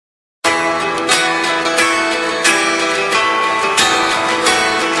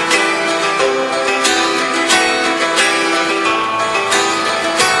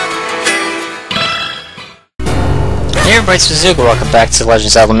everybody, it's Zuga. Welcome back to Legend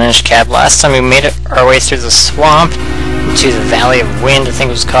of Zelda The Minish. Last time we made our way through the swamp into the Valley of Wind, I think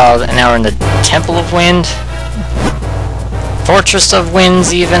it was called, and now we're in the Temple of Wind. Fortress of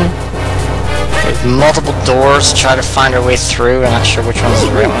Winds, even. With multiple doors to try to find our way through. I'm not sure which one's the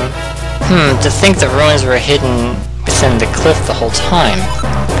right one. To think the ruins were hidden within the cliff the whole time.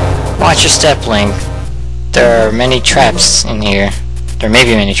 Watch your step, Link. There are many traps in here. There may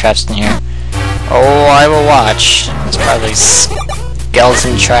be many traps in here. Oh, I will watch. There's probably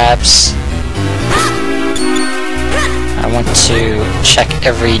skeleton traps. I want to check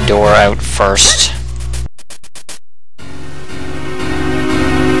every door out first.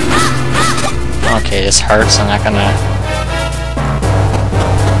 Okay, this hurts. I'm not gonna...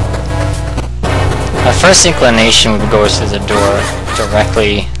 My first inclination would go through the door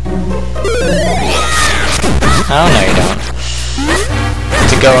directly... Oh, no you don't.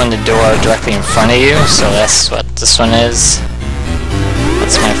 To go in the door directly in front of you, so that's what this one is.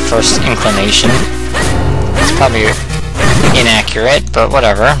 That's my first inclination. It's probably inaccurate, but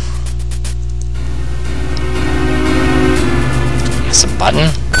whatever. It's a button.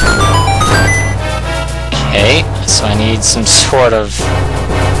 Okay, so I need some sort of...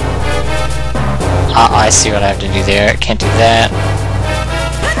 I see what I have to do there. I can't do that.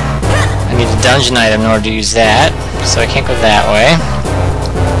 I need a dungeon item in order to use that, so I can't go that way.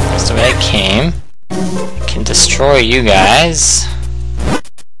 That's the way I came. I can destroy you guys.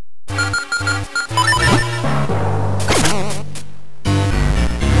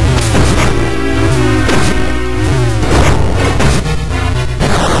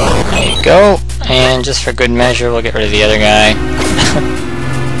 There you go. And just for good measure, we'll get rid of the other guy.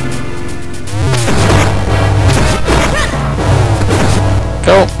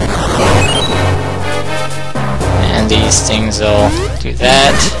 Go. And these things will do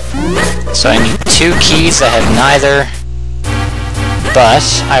that. So I need 2 keys. I have neither, but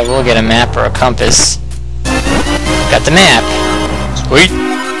I will get a map or a compass. Got the map. Sweet.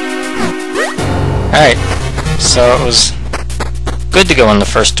 Alright, so it was good to go in the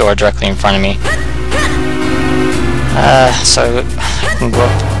first door directly in front of me. So I can go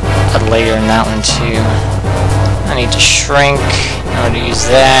up later in that one too. I need to shrink in order to use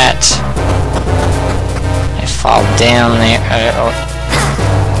that. I fall down there.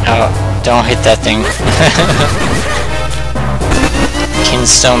 Oh, don't hit that thing.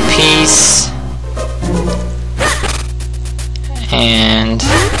 Kinstone piece. And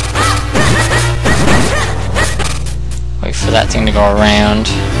wait for that thing to go around.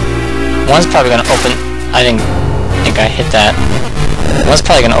 One's probably gonna open. I didn't think I hit that. One's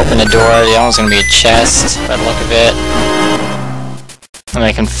probably gonna open the door. The other one's gonna be a chest by the look of it. And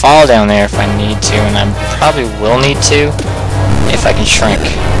I can fall down there if I need to, and I probably will need to if I can shrink.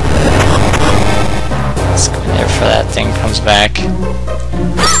 Let's go in there before that thing comes back.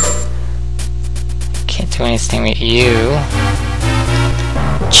 Can't do anything with you.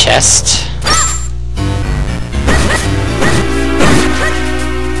 Chest.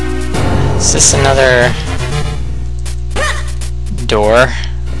 Is this another door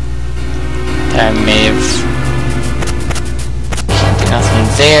that I may have... Can't do nothing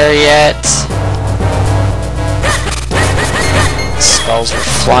there yet. Skulls are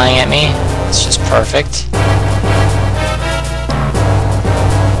flying at me. It's just perfect. I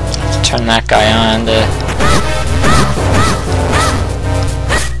have to turn that guy on to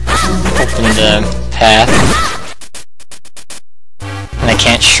open the path. And I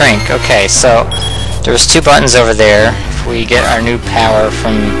can't shrink. Okay, so there's 2 buttons over there. If we get our new power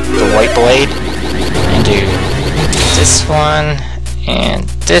from the white blade and do this one and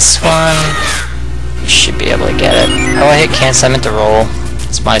this one, we should be able to get it. Oh, I hit cancel. I meant to roll.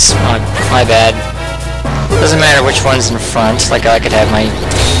 It's my bad. Doesn't matter which one's in front. Like I could have my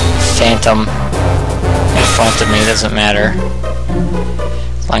phantom in front of me. Doesn't matter.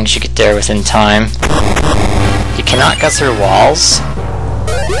 As long as you get there within time. You cannot go through walls.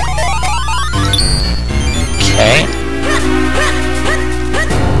 Okay.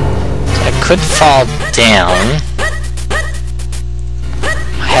 So I could fall down.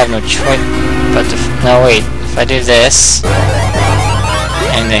 I have no choice but to... No, wait. If I do this,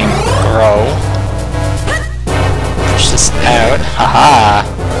 and then grow, push this out. Haha!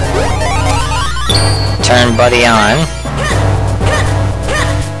 Turn buddy on.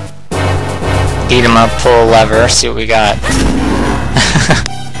 Beat him up, pull a lever, see what we got.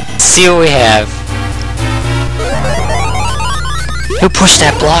 See what we have. Who pushed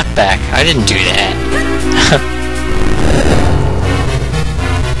that block back? I didn't do that.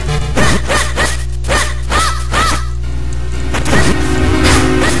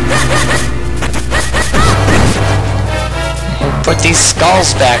 get these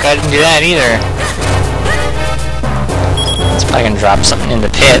skulls back. I didn't do that either. It's probably gonna drop something in the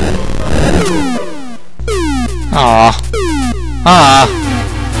pit. Aw. Aw.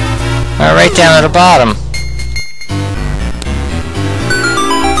 Right down at the bottom.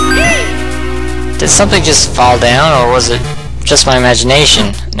 Did something just fall down, or was it just my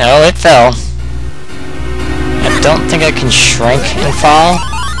imagination? No, it fell. I don't think I can shrink and fall.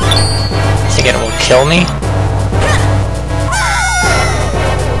 I think it will kill me.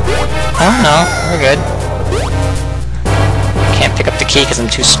 Oh no, we're good. Can't pick up the key because I'm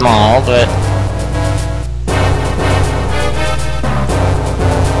too small, but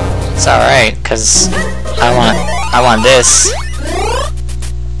it's alright, because I want this.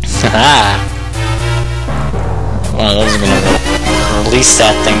 Haha. One of those is gonna release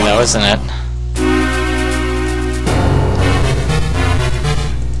that thing though, isn't it?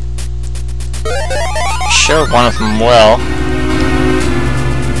 Sure, one of them will.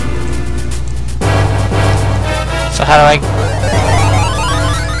 So how do I...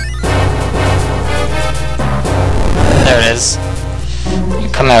 There it is. You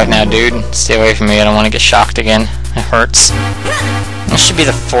come out now, dude. Stay away from me, I don't want to get shocked again. It hurts. This should be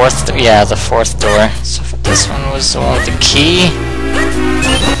the fourth... yeah, the fourth door. So this one was the one with the key.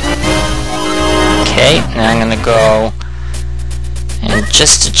 Okay, now I'm gonna go... and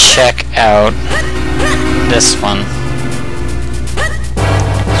just to check out... this one.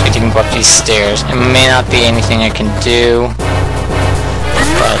 So we can go up these stairs. It may not be anything I can do,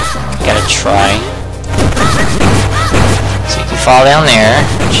 but I gotta try. So you can fall down there,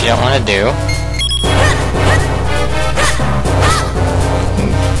 which you don't want to do.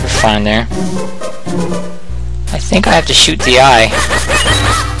 You're fine there. I think I have to shoot the eye.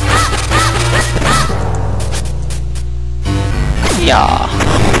 Yeah.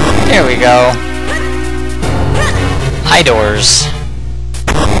 There we go. Eye doors.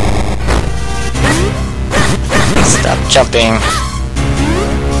 Stop jumping.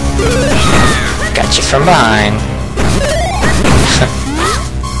 Got you from behind.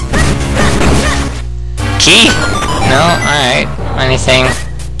 Key? No? Alright. Anything?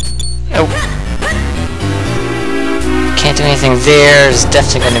 Nope. Can't do anything there. There's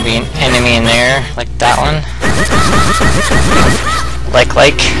definitely going to be an enemy in there. Like that one.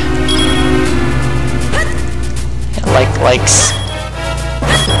 Likes.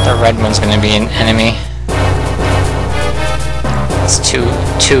 The red one's gonna be an enemy. It's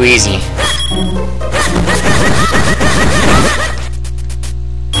too easy.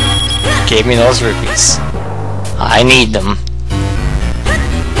 Gave me those rupees. I need them.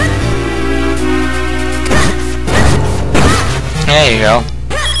 There you go.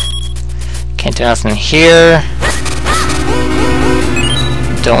 Can't do nothing here.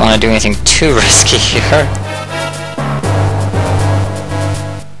 Don't want to do anything too risky here.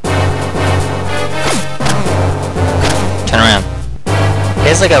 Turn around. He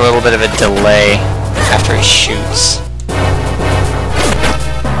has like a little bit of a delay after he shoots.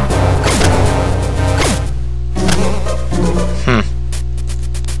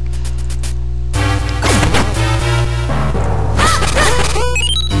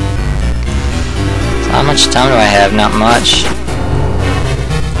 So how much time do I have? Not much.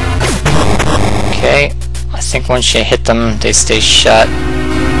 Okay. I think once you hit them, they stay shut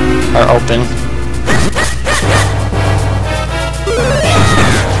or open.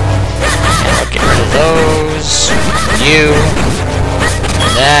 Get rid of those. You.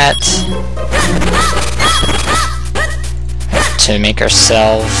 That. To make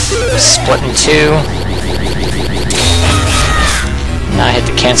ourselves split in two. Now I hit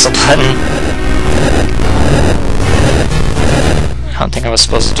the cancel button. I don't think I was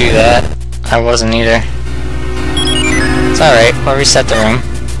supposed to do that. I wasn't either. It's alright, we'll reset the room.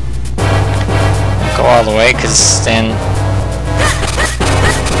 I'll go all the way, because then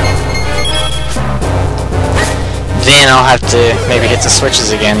I'll have to maybe hit the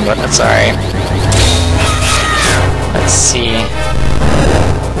switches again, but that's alright. Let's see.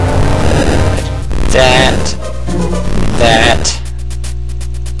 That.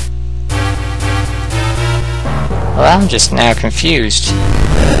 Well, I'm just now confused.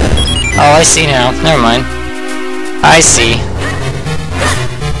 Oh, I see now. Never mind. I see.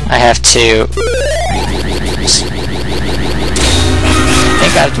 I have to... I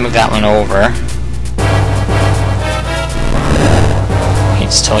think I have to move that one over.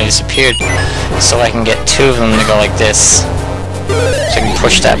 It's totally disappeared, so I can get two of them to go like this, so I can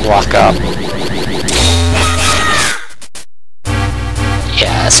push that block up.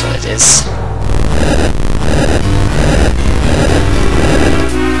 Yeah, that's what it is.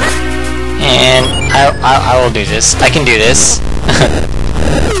 And I will do this. I can do this.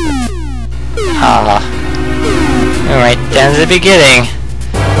 Alright, down to the beginning.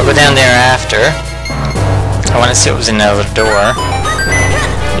 I'll go down there after. I want to see what was in the other door.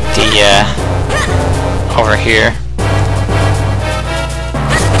 With the, over here.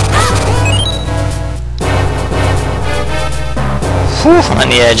 Whew, I'm on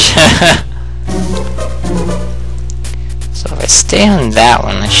the edge. So if I stay on that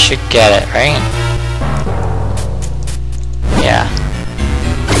one, I should get it, right? Yeah.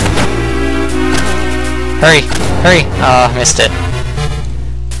 Hurry! Hurry! Oh, missed it.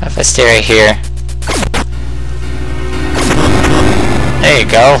 If I stay right here. There you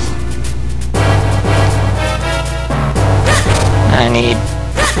go. I need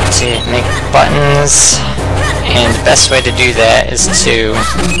to make buttons, and the best way to do that is to...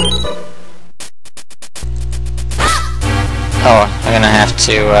 Oh, I'm gonna have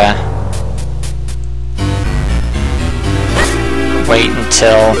to wait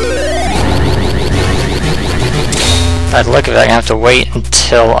until... By the look of it, I'm gonna have to wait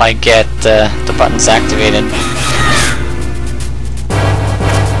until I get the buttons activated.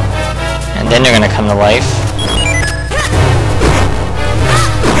 And then they're gonna come to life.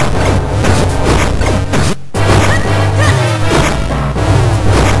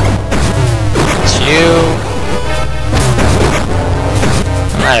 It's you.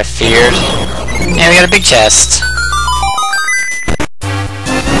 I'm not feared. And we got a big chest.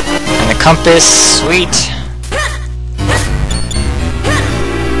 And the compass, sweet.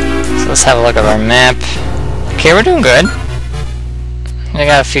 So let's have a look at our map. Okay, we're doing good. We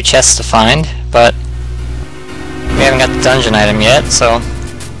got a few chests to find, but we haven't got the dungeon item yet, so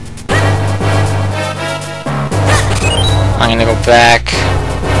I'm gonna go back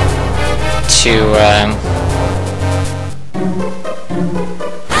to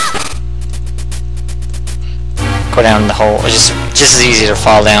go down the hole. It's just as easy to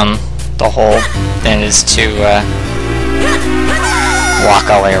fall down the hole than it is to walk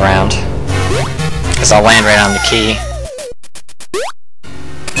all the way around, because I'll land right on the key.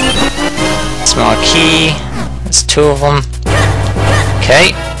 Small key. There's two of them.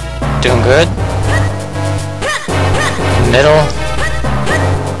 Okay, doing good. Middle.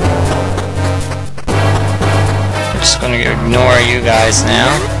 I'm just gonna ignore you guys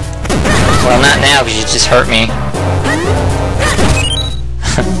now. Well, not now, because you just hurt me.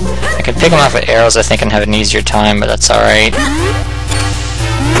 I can pick them off with arrows, I think, and have an easier time, but that's alright.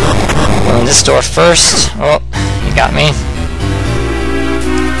 Go in this door first. Oh, you got me.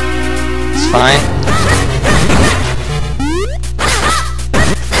 It's fine.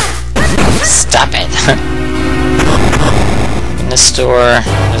 Stop it. In this door,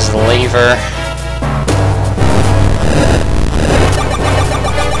 there's the lever.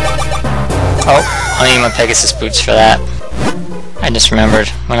 Oh, I need my Pegasus boots for that. I just remembered.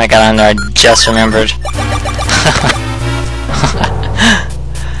 When I got on there, I just remembered.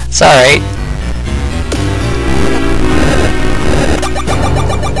 It's alright.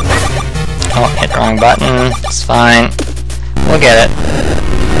 Oh, hit the wrong button. It's fine. We'll get it.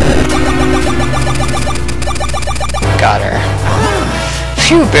 Got her.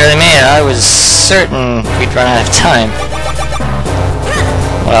 Phew, barely made it. I was certain we'd run out of time.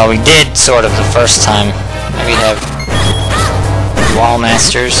 Well, we did, sort of, the first time. Maybe have wall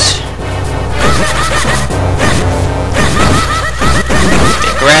masters. If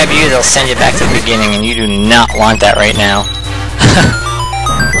they grab you, they'll send you back to the beginning, and you do not want that right now.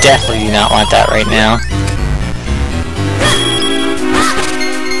 Definitely do not want that right now.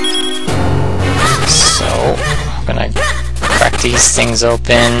 So, I'm gonna crack these things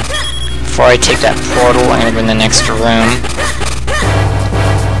open. Before I take that portal, I'm gonna go in the next room.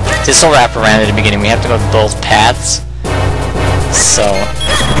 This will wrap around at the beginning. We have to go both paths. So,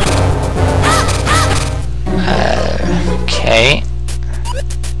 okay.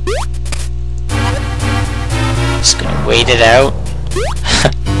 Just gonna wait it out.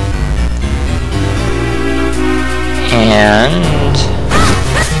 And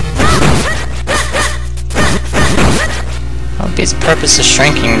what would be the purpose of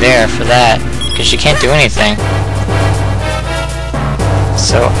shrinking there for that? Because you can't do anything.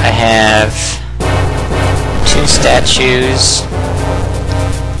 So I have two statues.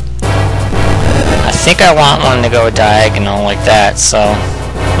 I think I want one to go diagonal like that, so...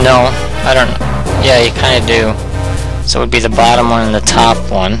 No, I don't... Yeah, you kind of do. So it would be the bottom one and the top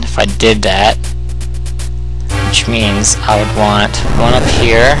one, if I did that. Which means I would want one up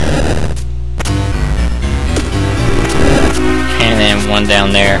here. And then one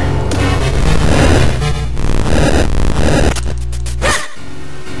down there.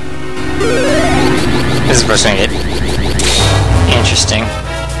 This is what's gonna get interesting.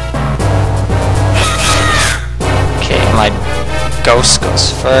 Okay, my ghost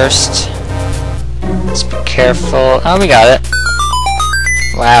goes first. Let's be careful. Oh, we got it.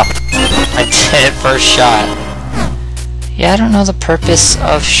 Wow. I did it first shot. Yeah, I don't know the purpose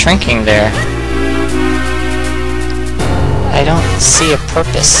of shrinking there. I don't see a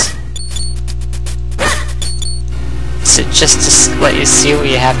purpose. Is it just to let you see what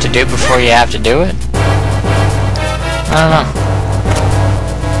you have to do before you have to do it? I don't know.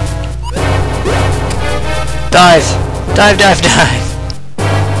 Dive! Dive, dive, dive!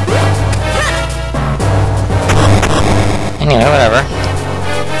 Anyway, whatever.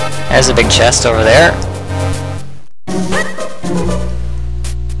 There's a big chest over there.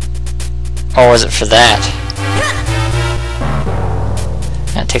 Or was it for that?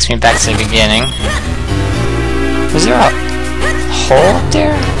 That takes me back to the beginning. Was there a hole up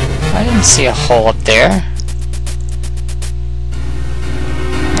there? I didn't see a hole up there.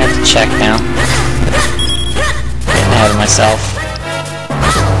 I have to check now. Getting ahead of myself.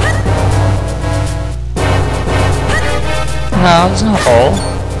 No, there's no hole.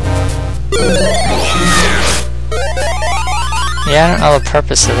 Yeah, I don't know the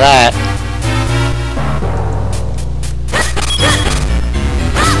purpose of that.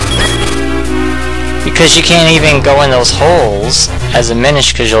 Because you can't even go in those holes as a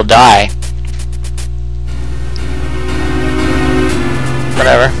Minish because you'll die.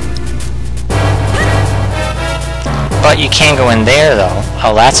 Whatever. But you can go in there though.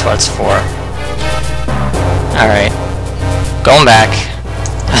 Oh, that's what it's for. Alright. Going back.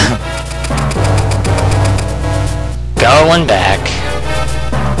 Going back.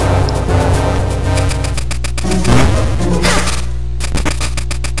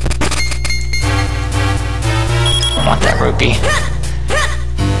 I want that rupee.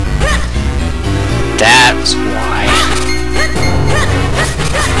 That's why.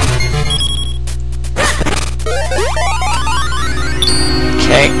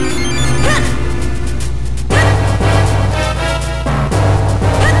 Okay.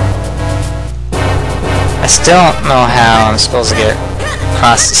 I still don't know how I'm supposed to get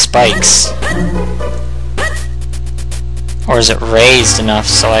across the spikes. Or is it raised enough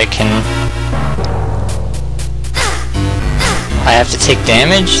so I can... I have to take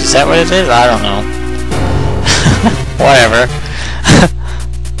damage? Is that what it is? I don't know. Whatever.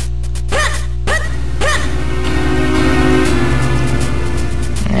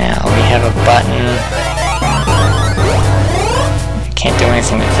 Now we have a button. I can't do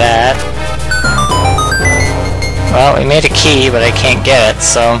anything with that. Well, we made a key, but I can't get it,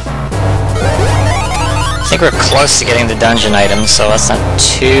 so... I think we're close to getting the dungeon items, so that's not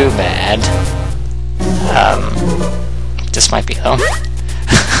too bad. This might be, though.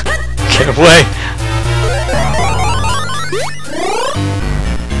 Get away!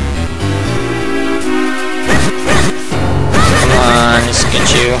 Come on, just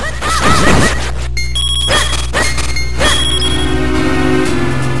get you.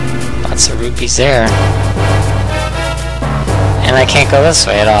 Lots of rupees there. And I can't go this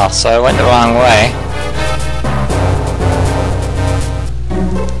way at all, so I went the wrong way.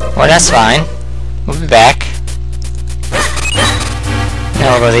 Well, that's fine. We'll be back. Now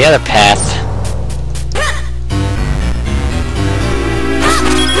we'll go the other path.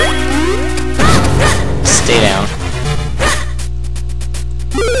 Stay down.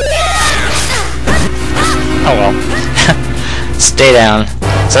 Oh well. Stay down.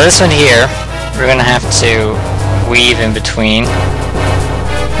 So this one here, we're gonna have to weave in between.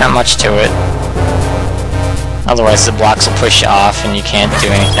 Not much to it. Otherwise the blocks will push you off and you can't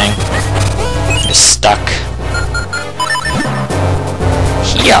do anything. You're stuck.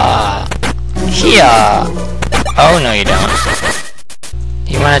 Here! Here! Oh, no you don't.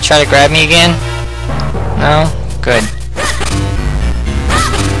 You wanna try to grab me again? No? Good.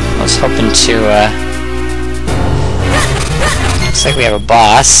 I was hoping to, looks like we have a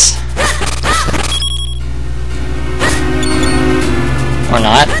boss. Or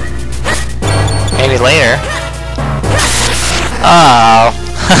not. Maybe later. Oh.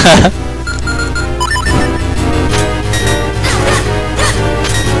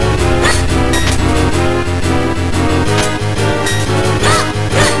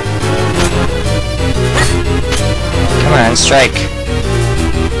 Come on, strike.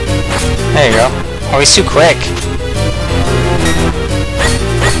 There you go. Oh, he's too quick.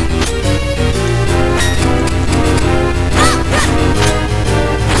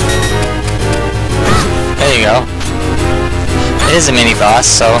 There you go. It is a mini boss,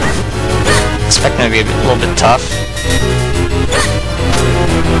 so expect him to be a little bit tough.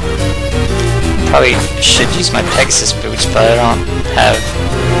 Probably should use my Pegasus boots, but I don't have...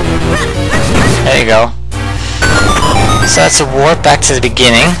 There you go. So that's a warp back to the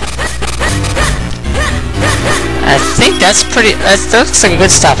beginning. I think that's pretty... That looks like a good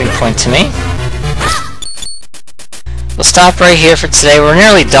stopping point to me. We'll stop right here for today. We're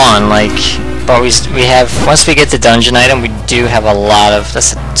nearly done, like... But we have... Once we get the dungeon item, we do have a lot of...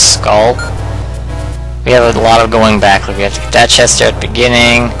 That's a skull. We have a lot of going back. Like we have to get that chest there at the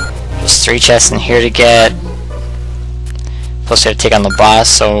beginning. There's 3 chests in here to get. Plus we have to take on the boss.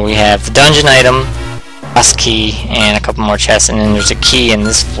 So we have the dungeon item, boss key, and a couple more chests. And then there's a key in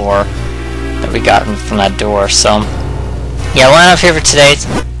this floor that we got from that door. So yeah, we'll end up here for today.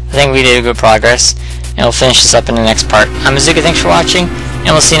 I think we did good progress. And we'll finish this up in the next part. I'm Azuka, thanks for watching, and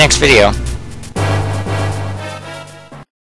we'll see you next video.